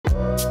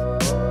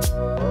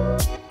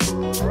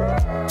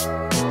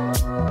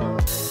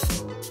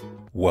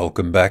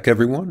Welcome back,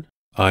 everyone.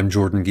 I'm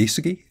Jordan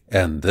Giesecke,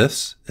 and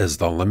this is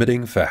The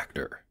Limiting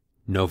Factor.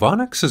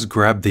 Novonix has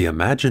grabbed the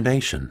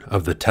imagination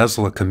of the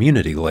Tesla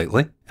community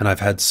lately, and I've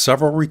had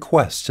several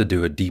requests to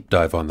do a deep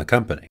dive on the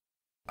company.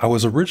 I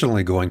was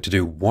originally going to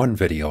do one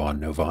video on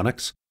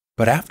Novonix,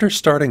 but after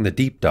starting the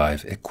deep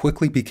dive, it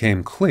quickly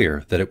became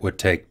clear that it would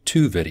take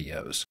two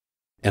videos.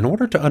 In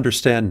order to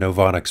understand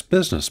Novonix's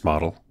business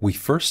model, we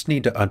first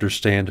need to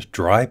understand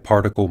dry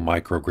particle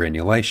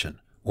microgranulation,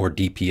 or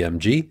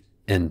DPMG,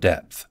 in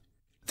depth.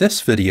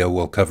 This video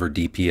will cover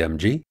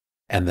DPMG,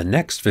 and the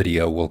next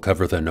video will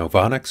cover the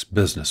Novonix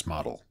business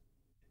model.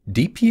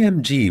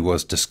 DPMG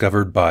was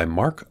discovered by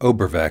Mark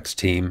Obervak's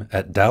team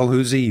at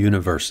Dalhousie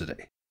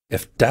University.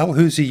 If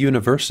Dalhousie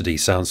University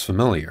sounds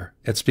familiar,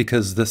 it's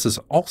because this is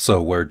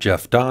also where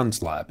Jeff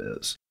Dahn's lab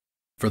is.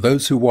 For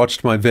those who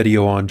watched my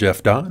video on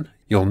Jeff Dahn,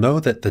 you'll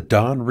know that the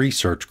Dahn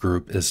Research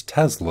Group is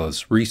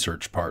Tesla's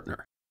research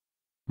partner.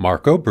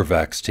 Mark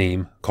Obervak's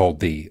team, called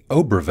the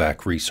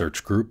Obervak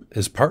Research Group,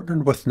 is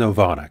partnered with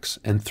Novonix,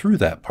 and through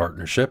that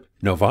partnership,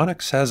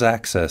 Novonix has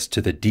access to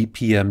the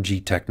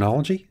DPMG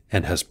technology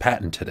and has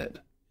patented it.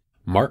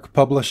 Mark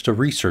published a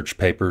research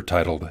paper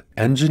titled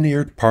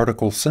Engineered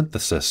Particle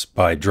Synthesis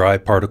by Dry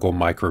Particle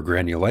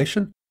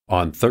Microgranulation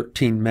on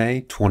 13 May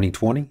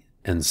 2020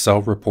 in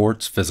Cell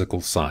Reports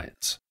Physical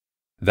Science.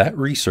 That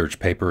research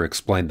paper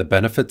explained the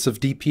benefits of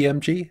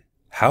DPMG,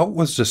 how it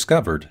was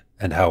discovered,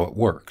 and how it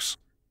works.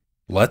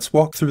 Let's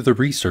walk through the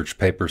research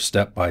paper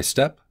step by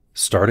step,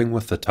 starting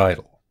with the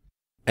title.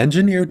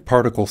 Engineered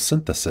Particle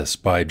Synthesis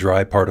by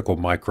Dry Particle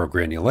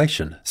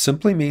Microgranulation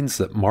simply means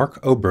that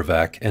Mark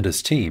Obervak and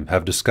his team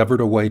have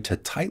discovered a way to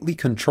tightly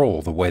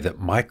control the way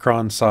that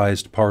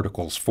micron-sized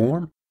particles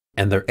form,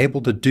 and they're able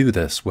to do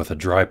this with a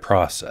dry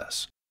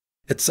process.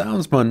 It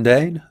sounds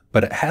mundane,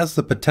 but it has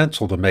the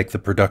potential to make the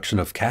production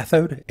of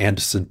cathode and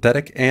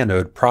synthetic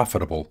anode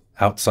profitable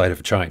outside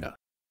of China.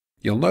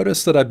 You'll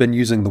notice that I've been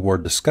using the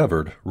word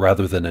discovered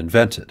rather than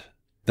invented.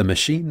 The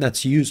machine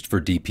that's used for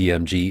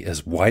DPMG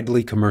is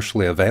widely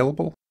commercially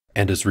available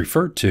and is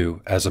referred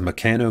to as a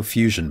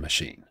Mechanofusion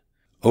machine.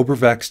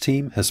 Obervak's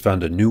team has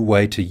found a new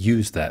way to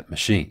use that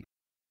machine.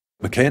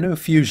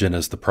 Mechanofusion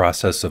is the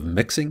process of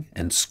mixing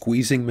and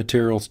squeezing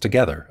materials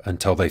together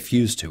until they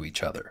fuse to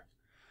each other.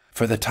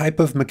 For the type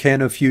of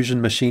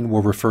Mechanofusion machine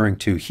we're referring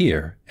to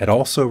here, it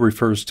also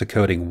refers to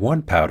coating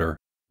one powder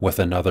with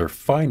another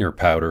finer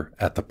powder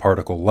at the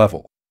particle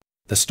level.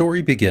 The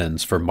story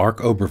begins for Mark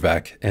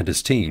Obervak and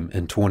his team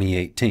in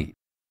 2018.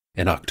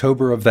 In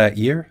October of that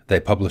year, they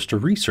published a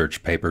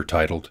research paper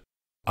titled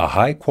A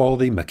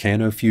High-Quality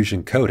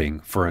Mechanofusion Coating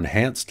for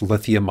Enhanced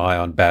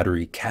Lithium-Ion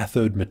Battery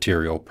Cathode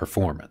Material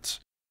Performance.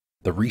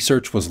 The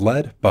research was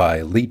led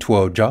by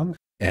Li-Tuo Zhang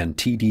and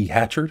T.D.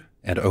 Hatchard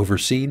and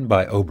overseen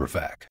by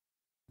Obervak.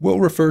 We'll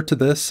refer to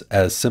this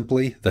as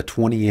simply the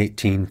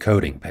 2018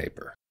 coating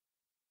paper.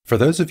 For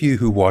those of you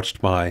who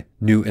watched my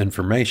New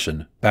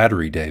Information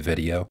Battery Day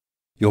video,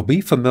 you'll be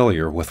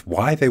familiar with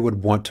why they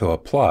would want to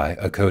apply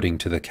a coating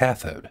to the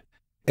cathode.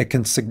 It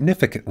can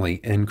significantly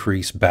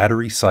increase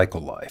battery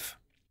cycle life.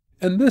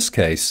 In this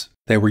case,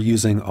 they were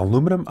using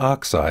aluminum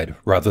oxide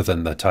rather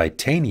than the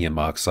titanium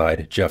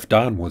oxide Jeff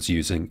Dahn was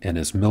using in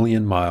his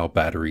million-mile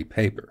battery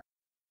paper.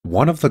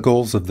 One of the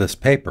goals of this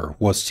paper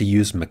was to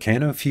use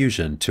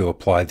mechanofusion to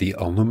apply the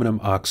aluminum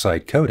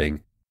oxide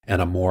coating in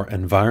a more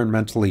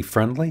environmentally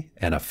friendly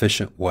and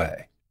efficient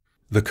way.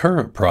 The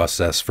current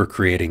process for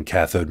creating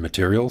cathode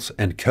materials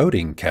and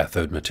coating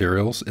cathode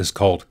materials is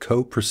called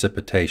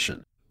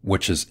co-precipitation,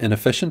 which is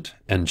inefficient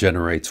and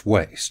generates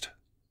waste.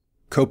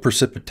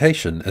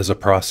 Co-precipitation is a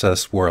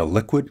process where a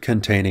liquid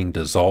containing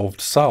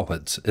dissolved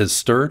solids is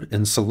stirred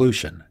in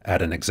solution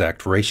at an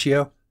exact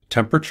ratio,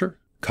 temperature,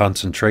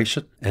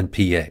 concentration, and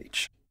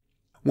pH.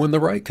 When the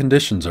right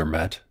conditions are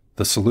met,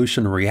 the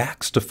solution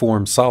reacts to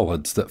form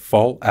solids that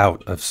fall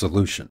out of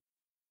solution.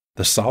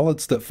 The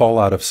solids that fall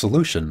out of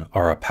solution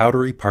are a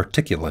powdery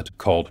particulate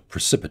called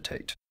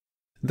precipitate.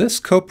 This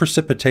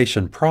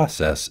co-precipitation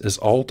process is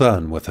all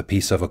done with a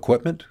piece of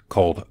equipment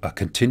called a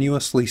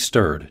continuously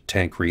stirred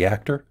tank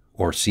reactor,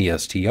 or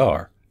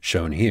CSTR,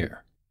 shown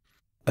here.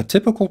 A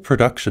typical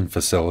production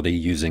facility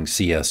using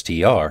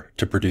CSTR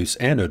to produce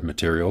anode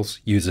materials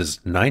uses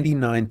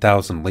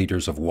 99,000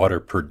 liters of water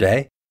per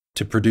day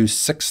to produce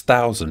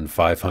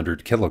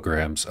 6,500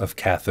 kilograms of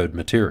cathode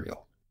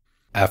material.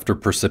 After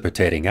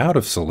precipitating out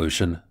of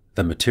solution,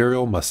 the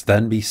material must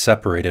then be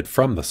separated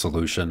from the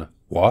solution,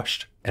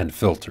 washed, and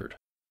filtered.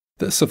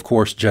 This, of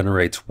course,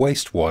 generates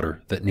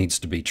wastewater that needs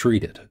to be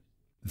treated.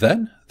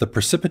 Then, the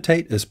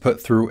precipitate is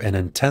put through an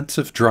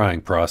intensive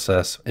drying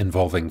process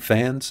involving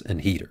fans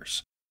and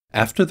heaters.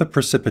 After the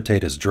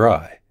precipitate is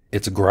dry,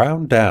 it's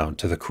ground down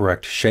to the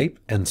correct shape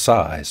and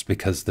size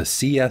because the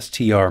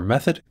CSTR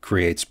method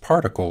creates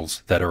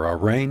particles that are a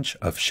range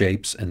of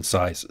shapes and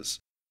sizes.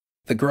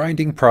 The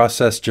grinding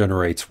process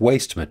generates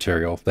waste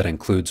material that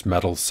includes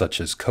metals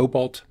such as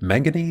cobalt,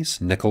 manganese,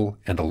 nickel,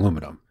 and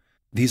aluminum.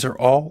 These are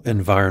all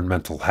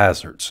environmental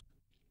hazards.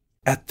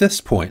 At this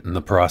point in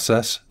the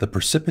process, the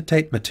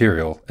precipitate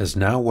material is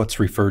now what's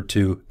referred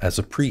to as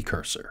a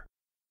precursor.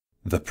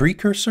 The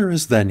precursor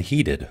is then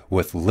heated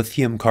with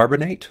lithium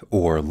carbonate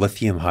or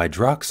lithium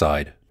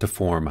hydroxide to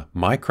form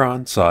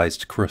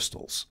micron-sized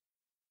crystals.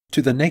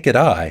 To the naked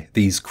eye,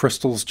 these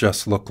crystals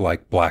just look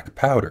like black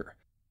powder.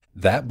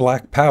 That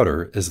black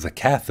powder is the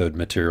cathode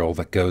material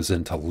that goes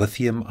into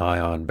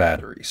lithium-ion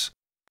batteries.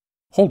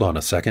 Hold on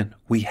a second,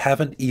 we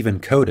haven't even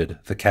coated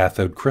the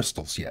cathode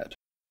crystals yet.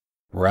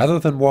 Rather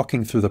than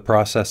walking through the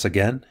process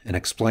again and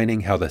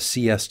explaining how the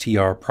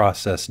CSTR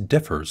process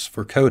differs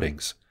for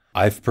coatings,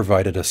 I've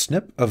provided a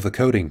snip of the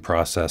coating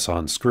process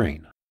on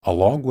screen,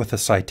 along with a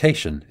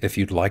citation if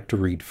you'd like to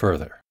read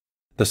further.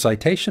 The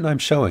citation I'm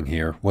showing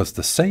here was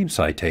the same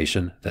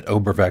citation that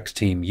Obervec's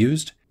team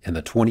used in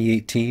the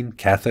 2018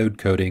 cathode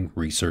coating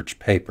research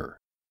paper.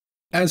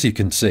 As you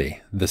can see,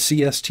 the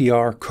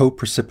CSTR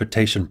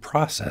co-precipitation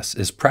process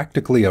is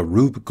practically a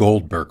Rube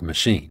Goldberg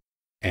machine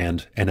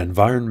and an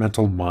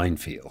environmental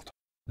minefield.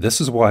 This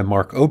is why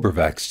Mark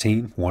Obervec's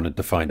team wanted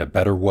to find a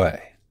better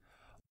way.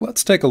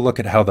 Let's take a look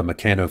at how the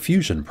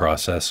Mechanofusion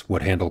process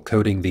would handle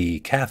coating the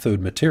cathode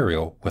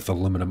material with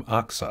aluminum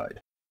oxide.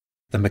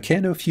 The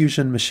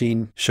Mechanofusion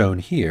machine shown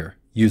here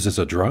uses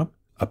a drum,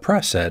 a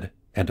press head,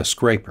 and a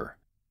scraper.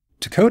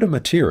 To coat a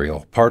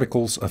material,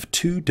 particles of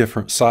two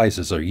different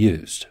sizes are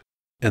used.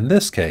 In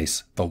this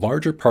case, the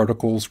larger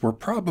particles were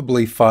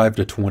probably 5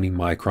 to 20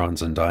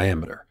 microns in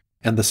diameter,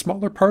 and the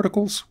smaller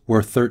particles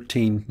were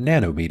 13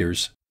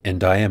 nanometers in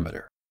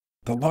diameter.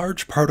 The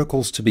large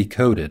particles to be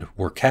coated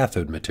were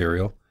cathode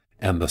material,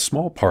 and the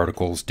small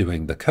particles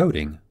doing the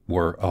coating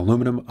were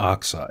aluminum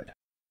oxide.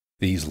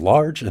 These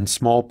large and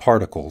small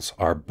particles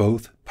are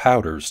both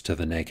powders to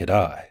the naked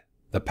eye.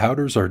 The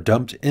powders are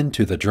dumped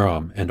into the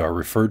drum and are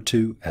referred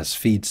to as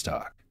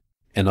feedstock.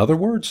 In other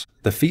words,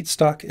 the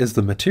feedstock is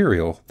the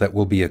material that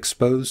will be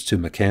exposed to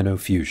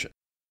mechanofusion.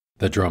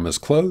 The drum is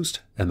closed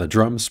and the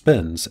drum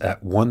spins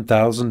at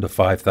 1000 to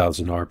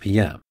 5000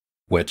 RPM,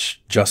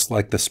 which, just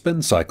like the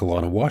spin cycle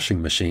on a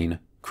washing machine,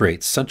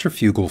 creates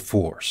centrifugal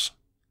force.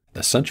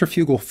 The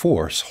centrifugal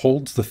force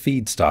holds the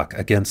feedstock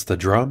against the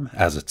drum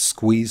as it's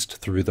squeezed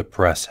through the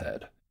press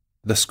head.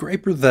 The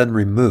scraper then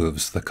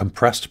removes the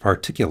compressed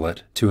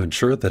particulate to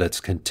ensure that it's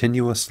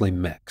continuously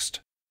mixed.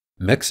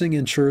 Mixing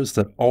ensures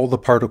that all the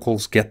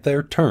particles get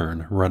their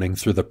turn running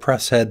through the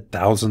press head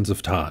thousands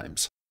of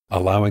times,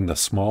 allowing the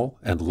small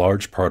and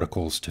large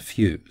particles to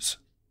fuse.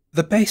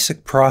 The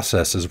basic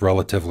process is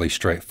relatively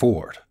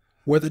straightforward.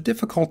 Where the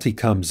difficulty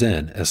comes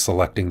in is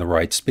selecting the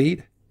right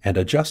speed and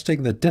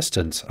adjusting the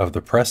distance of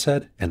the press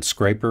head and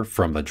scraper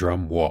from the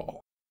drum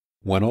wall.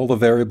 When all the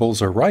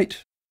variables are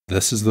right,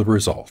 this is the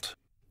result.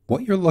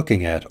 What you're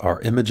looking at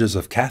are images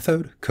of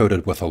cathode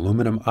coated with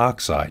aluminum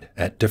oxide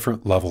at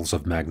different levels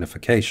of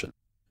magnification.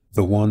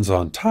 The ones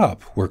on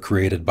top were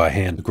created by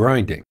hand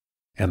grinding,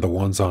 and the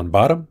ones on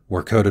bottom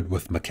were coated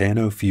with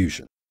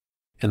mechanofusion.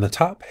 In the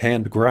top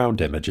hand ground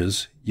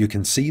images, you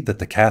can see that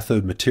the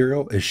cathode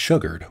material is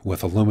sugared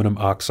with aluminum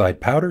oxide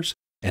powders,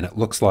 and it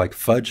looks like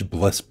fudge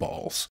bliss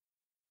balls.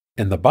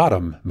 In the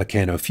bottom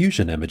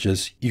mechanofusion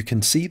images, you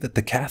can see that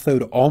the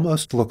cathode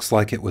almost looks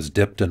like it was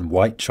dipped in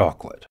white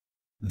chocolate.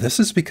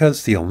 This is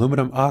because the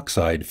aluminum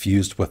oxide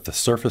fused with the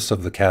surface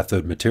of the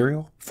cathode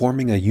material,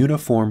 forming a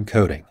uniform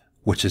coating,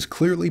 which is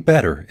clearly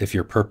better if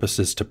your purpose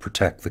is to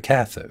protect the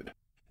cathode.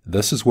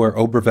 This is where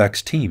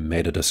Obervec's team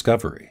made a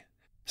discovery.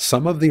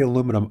 Some of the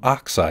aluminum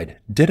oxide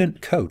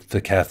didn't coat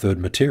the cathode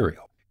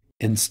material.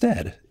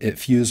 Instead, it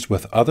fused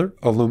with other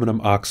aluminum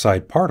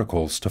oxide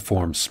particles to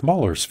form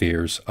smaller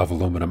spheres of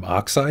aluminum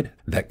oxide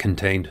that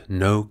contained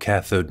no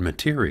cathode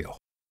material.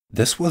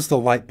 This was the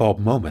light bulb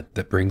moment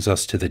that brings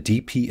us to the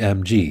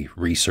DPMG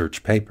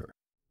research paper.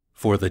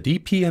 For the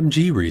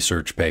DPMG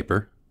research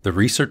paper, the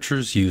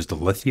researchers used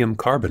lithium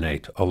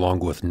carbonate along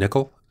with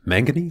nickel,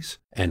 manganese,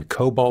 and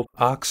cobalt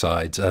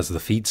oxides as the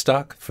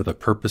feedstock for the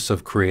purpose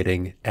of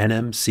creating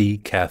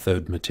NMC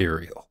cathode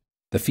material.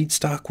 The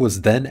feedstock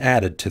was then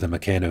added to the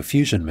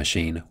Mechanofusion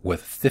machine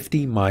with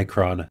 50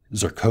 micron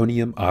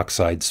zirconium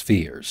oxide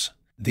spheres.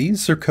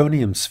 These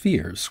zirconium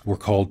spheres were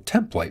called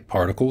template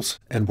particles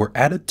and were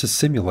added to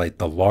simulate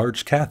the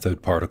large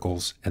cathode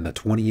particles in the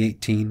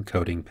 2018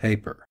 coating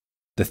paper.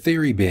 The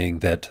theory being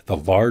that the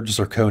large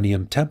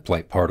zirconium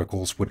template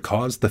particles would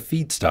cause the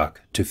feedstock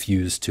to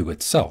fuse to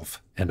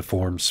itself and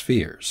form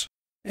spheres.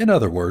 In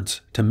other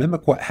words, to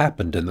mimic what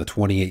happened in the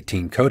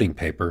 2018 coating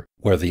paper,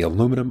 where the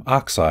aluminum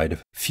oxide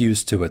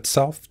fused to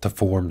itself to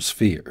form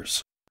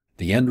spheres.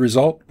 The end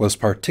result was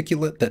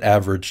particulate that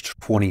averaged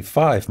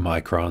 25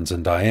 microns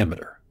in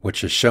diameter,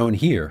 which is shown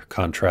here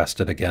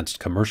contrasted against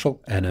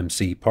commercial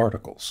NMC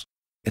particles.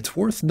 It's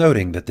worth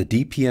noting that the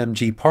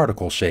DPMG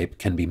particle shape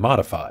can be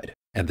modified,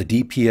 and the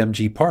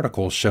DPMG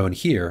particles shown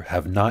here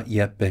have not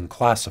yet been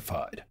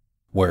classified,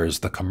 whereas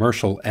the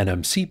commercial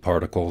NMC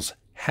particles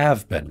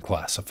have been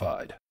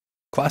classified.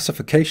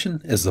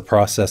 Classification is the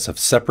process of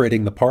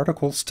separating the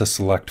particles to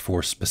select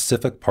for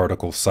specific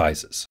particle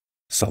sizes.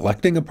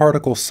 Selecting a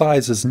particle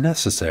size is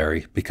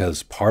necessary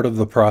because part of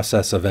the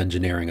process of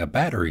engineering a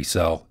battery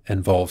cell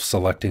involves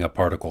selecting a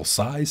particle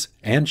size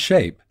and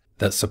shape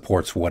that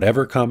supports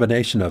whatever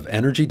combination of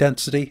energy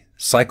density,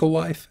 cycle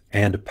life,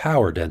 and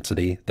power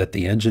density that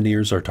the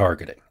engineers are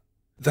targeting.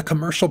 The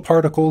commercial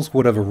particles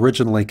would have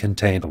originally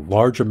contained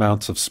large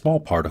amounts of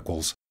small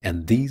particles,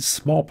 and these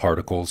small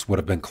particles would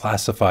have been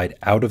classified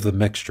out of the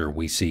mixture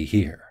we see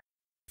here.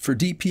 For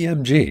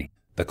DPMG,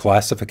 the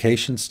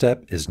classification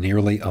step is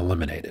nearly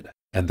eliminated,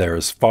 and there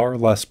is far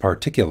less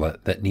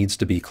particulate that needs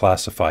to be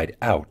classified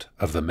out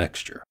of the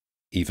mixture.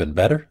 Even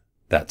better,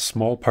 that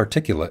small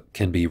particulate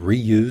can be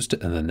reused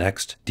in the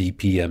next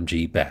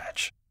DPMG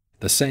batch.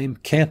 The same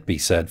can't be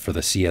said for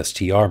the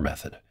CSTR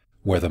method,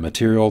 where the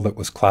material that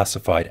was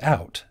classified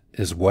out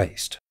is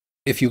waste.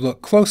 If you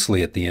look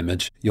closely at the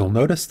image, you'll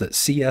notice that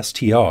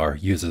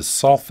CSTR uses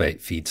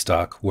sulfate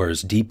feedstock,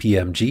 whereas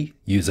DPMG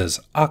uses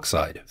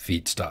oxide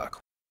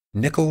feedstock.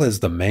 Nickel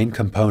is the main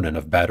component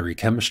of battery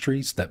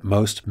chemistries that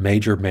most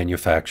major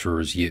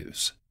manufacturers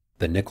use.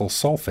 The nickel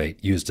sulfate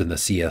used in the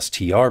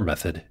CSTR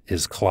method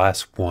is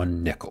Class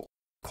 1 nickel.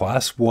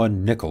 Class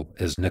 1 nickel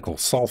is nickel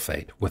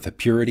sulfate with a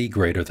purity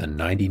greater than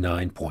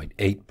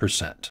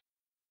 99.8%.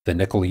 The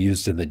nickel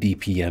used in the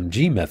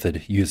DPMG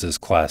method uses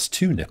Class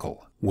 2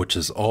 nickel, which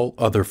is all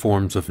other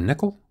forms of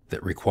nickel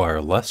that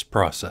require less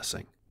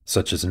processing,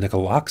 such as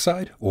nickel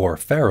oxide or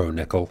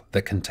ferronickel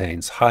that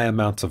contains high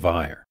amounts of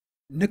iron.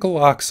 Nickel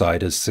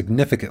oxide is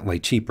significantly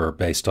cheaper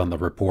based on the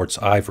reports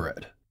I've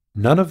read.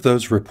 None of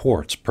those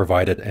reports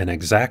provided an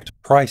exact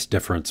price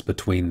difference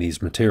between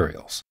these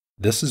materials.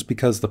 This is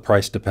because the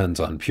price depends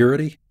on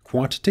purity,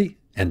 quantity,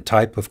 and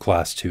type of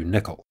Class 2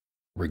 nickel.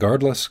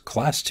 Regardless,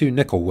 Class 2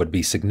 nickel would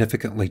be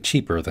significantly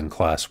cheaper than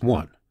Class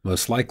 1,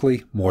 most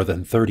likely more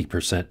than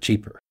 30%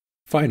 cheaper.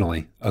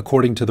 Finally,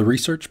 according to the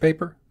research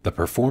paper, the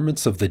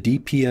performance of the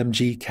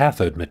DPMG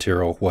cathode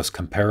material was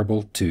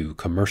comparable to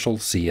commercial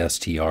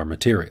CSTR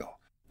material.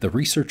 The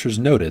researchers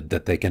noted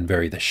that they can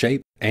vary the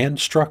shape and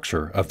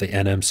structure of the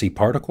NMC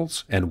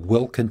particles and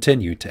will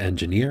continue to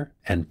engineer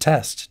and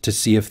test to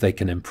see if they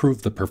can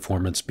improve the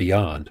performance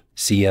beyond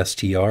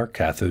CSTR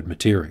cathode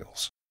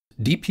materials.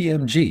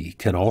 DPMG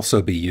can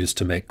also be used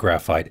to make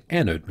graphite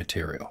anode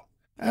material.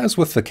 As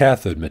with the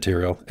cathode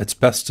material, it's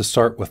best to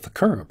start with the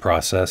current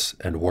process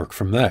and work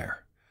from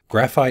there.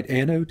 Graphite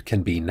anode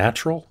can be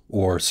natural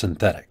or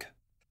synthetic.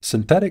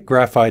 Synthetic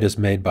graphite is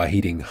made by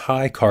heating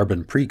high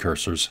carbon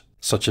precursors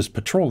such as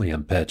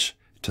petroleum pitch,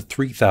 to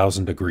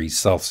 3000 degrees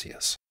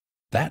Celsius.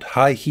 That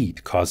high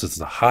heat causes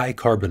the high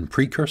carbon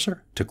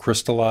precursor to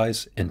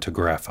crystallize into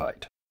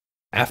graphite.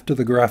 After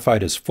the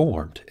graphite is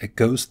formed, it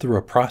goes through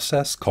a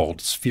process called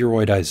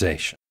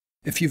spheroidization.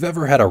 If you've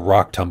ever had a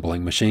rock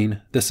tumbling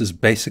machine, this is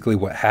basically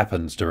what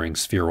happens during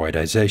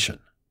spheroidization.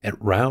 It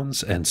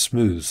rounds and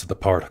smooths the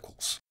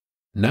particles.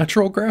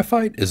 Natural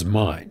graphite is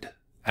mined.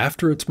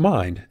 After it's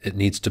mined, it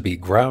needs to be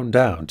ground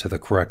down to the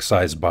correct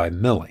size by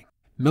milling.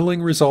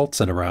 Milling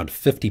results in around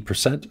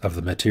 50% of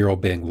the material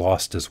being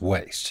lost as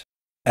waste.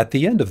 At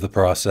the end of the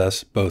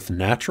process, both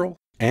natural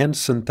and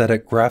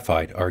synthetic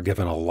graphite are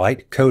given a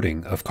light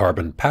coating of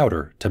carbon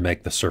powder to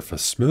make the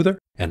surface smoother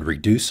and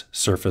reduce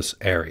surface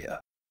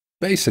area.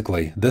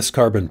 Basically, this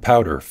carbon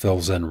powder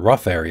fills in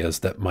rough areas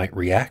that might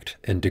react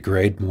and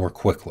degrade more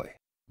quickly.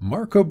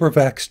 Marco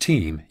Bravac's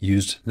team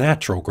used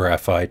natural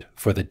graphite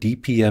for the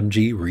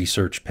DPMG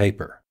research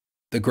paper.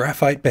 The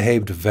graphite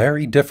behaved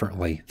very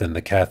differently than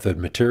the cathode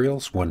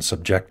materials when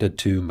subjected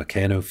to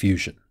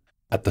mechanofusion.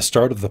 At the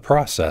start of the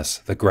process,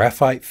 the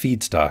graphite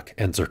feedstock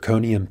and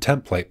zirconium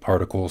template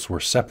particles were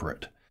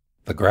separate.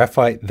 The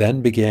graphite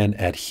then began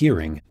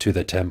adhering to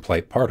the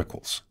template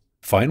particles.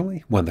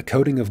 Finally, when the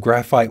coating of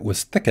graphite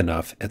was thick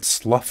enough, it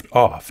sloughed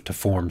off to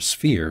form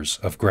spheres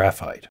of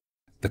graphite.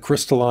 The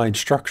crystalline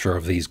structure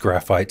of these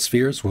graphite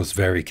spheres was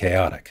very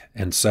chaotic,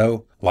 and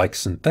so, like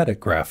synthetic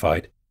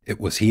graphite, it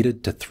was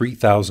heated to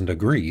 3000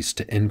 degrees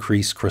to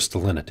increase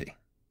crystallinity.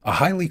 A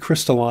highly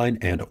crystalline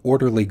and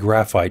orderly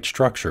graphite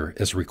structure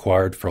is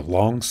required for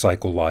long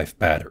cycle life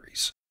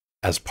batteries.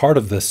 As part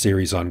of this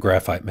series on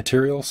graphite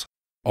materials,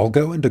 I'll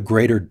go into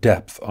greater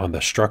depth on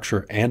the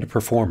structure and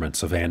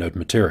performance of anode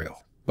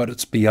material, but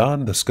it's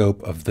beyond the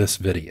scope of this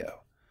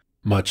video.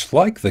 Much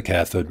like the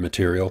cathode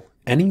material,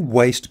 any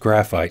waste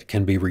graphite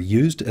can be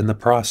reused in the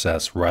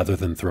process rather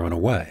than thrown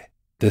away.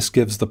 This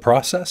gives the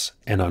process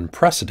an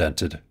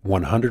unprecedented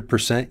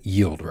 100%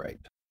 yield rate.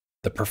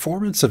 The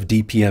performance of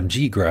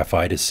DPMG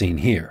graphite is seen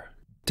here.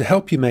 To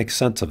help you make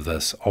sense of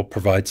this, I'll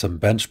provide some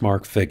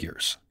benchmark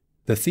figures.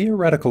 The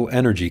theoretical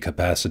energy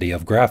capacity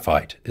of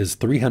graphite is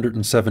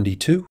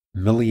 372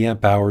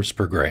 milliamp-hours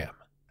per gram.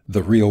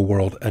 The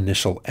real-world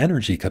initial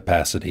energy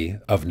capacity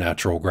of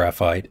natural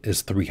graphite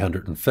is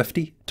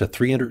 350 to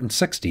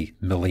 360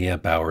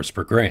 milliamp-hours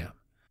per gram.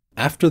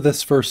 After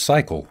this first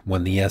cycle,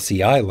 when the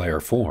SEI layer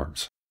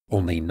forms,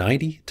 only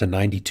 90 to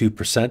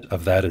 92%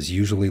 of that is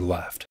usually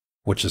left,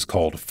 which is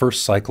called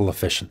first cycle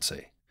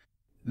efficiency.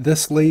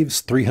 This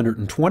leaves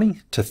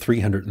 320 to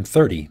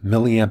 330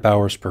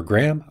 milliamp-hours per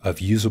gram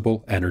of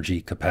usable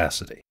energy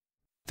capacity.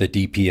 The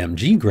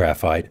DPMG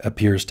graphite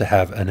appears to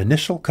have an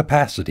initial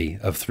capacity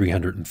of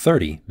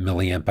 330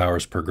 mA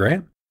per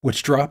gram,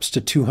 which drops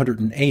to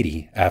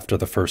 280 after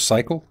the first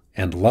cycle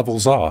and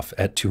levels off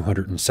at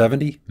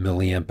 270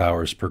 mA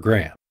per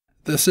gram.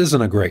 This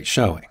isn't a great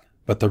showing,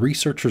 but the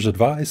researchers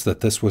advise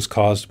that this was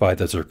caused by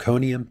the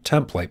zirconium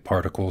template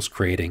particles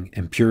creating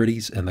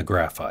impurities in the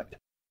graphite.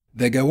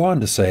 They go on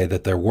to say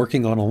that they're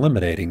working on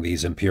eliminating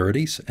these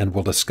impurities and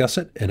will discuss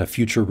it in a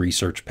future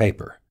research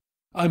paper.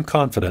 I'm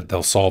confident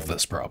they'll solve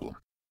this problem.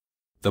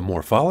 The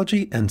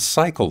morphology and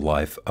cycle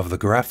life of the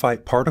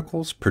graphite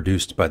particles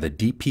produced by the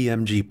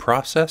DPMG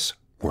process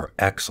were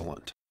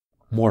excellent.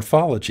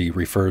 Morphology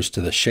refers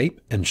to the shape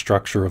and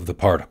structure of the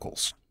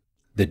particles.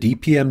 The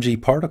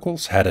DPMG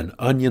particles had an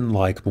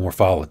onion-like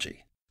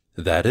morphology.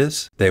 That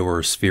is, they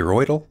were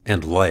spheroidal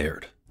and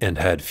layered, and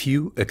had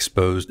few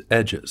exposed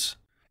edges.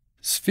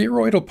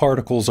 Spheroidal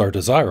particles are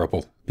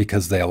desirable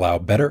because they allow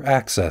better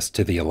access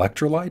to the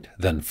electrolyte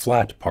than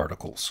flat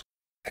particles.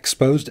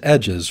 Exposed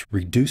edges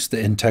reduce the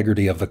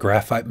integrity of the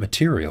graphite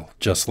material,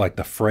 just like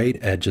the frayed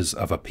edges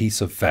of a piece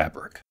of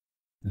fabric.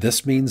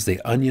 This means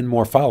the onion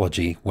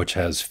morphology, which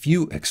has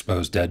few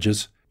exposed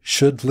edges,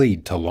 should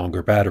lead to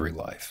longer battery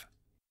life.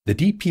 The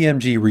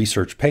DPMG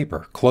research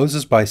paper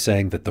closes by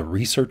saying that the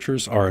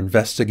researchers are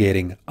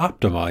investigating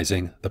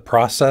optimizing the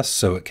process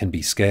so it can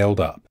be scaled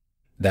up.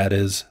 That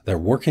is, they're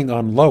working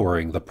on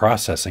lowering the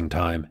processing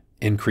time,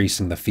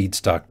 increasing the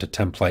feedstock to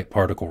template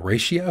particle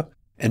ratio,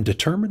 and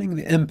determining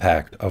the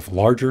impact of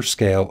larger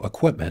scale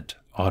equipment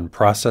on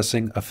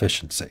processing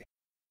efficiency.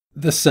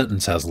 This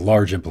sentence has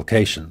large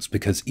implications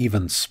because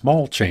even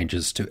small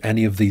changes to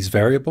any of these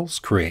variables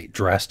create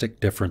drastic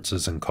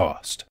differences in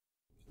cost.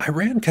 I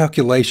ran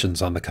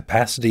calculations on the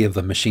capacity of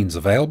the machines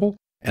available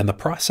and the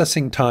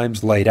processing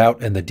times laid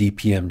out in the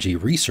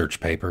DPMG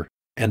research paper,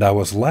 and I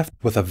was left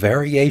with a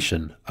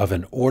variation of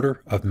an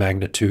order of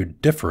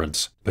magnitude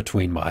difference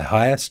between my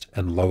highest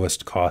and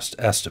lowest cost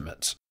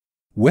estimates.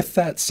 With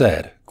that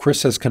said,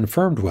 Chris has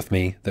confirmed with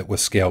me that with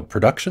scaled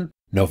production,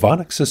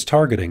 Novonix is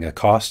targeting a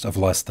cost of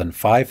less than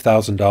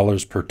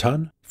 $5,000 per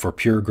ton for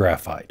pure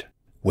graphite,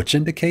 which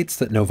indicates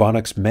that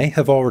Novonix may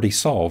have already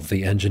solved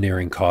the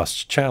engineering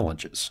cost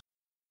challenges.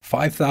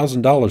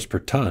 $5,000 per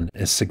ton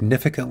is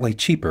significantly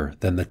cheaper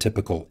than the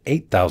typical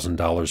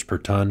 $8,000 per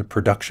ton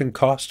production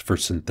cost for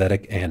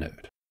synthetic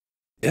anode.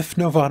 If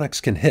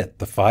Novonix can hit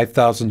the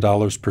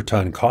 $5,000 per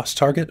ton cost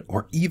target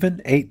or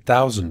even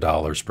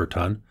 $8,000 per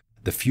ton,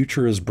 the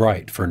future is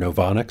bright for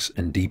Novonix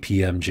and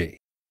DPMG.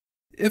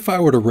 If I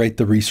were to rate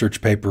the research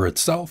paper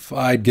itself,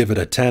 I'd give it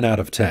a 10 out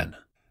of 10.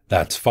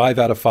 That's 5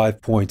 out of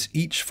 5 points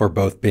each for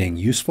both being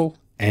useful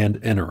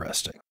and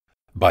interesting.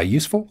 By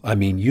useful, I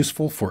mean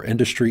useful for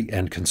industry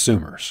and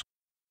consumers.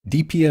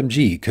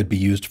 DPMG could be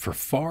used for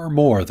far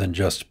more than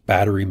just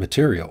battery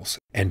materials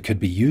and could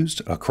be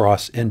used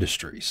across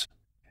industries.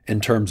 In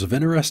terms of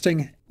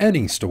interesting,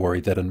 any story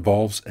that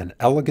involves an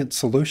elegant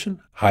solution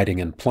hiding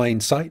in plain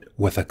sight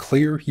with a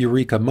clear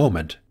Eureka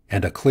moment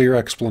and a clear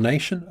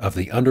explanation of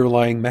the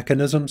underlying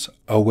mechanisms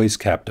always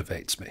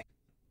captivates me.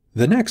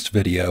 The next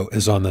video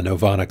is on the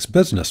Novonix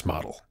business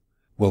model.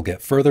 We'll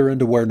get further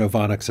into where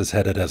Novonix is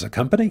headed as a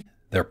company,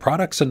 their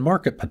products and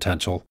market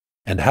potential,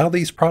 and how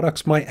these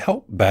products might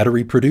help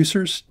battery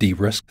producers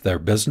de-risk their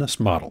business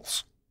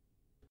models.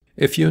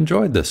 If you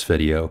enjoyed this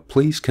video,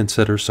 please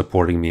consider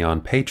supporting me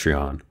on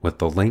Patreon with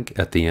the link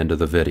at the end of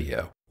the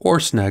video, or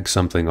snag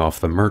something off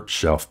the merch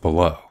shelf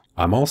below.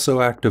 I'm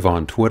also active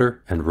on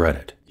Twitter and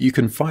Reddit. You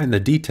can find the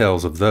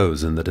details of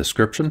those in the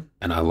description,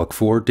 and I look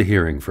forward to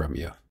hearing from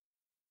you.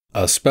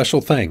 A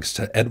special thanks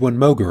to Edwin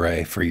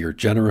Mogare for your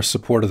generous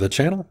support of the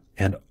channel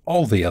and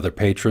all the other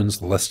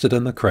patrons listed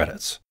in the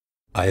credits.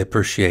 I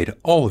appreciate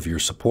all of your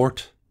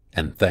support,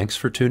 and thanks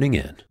for tuning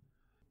in.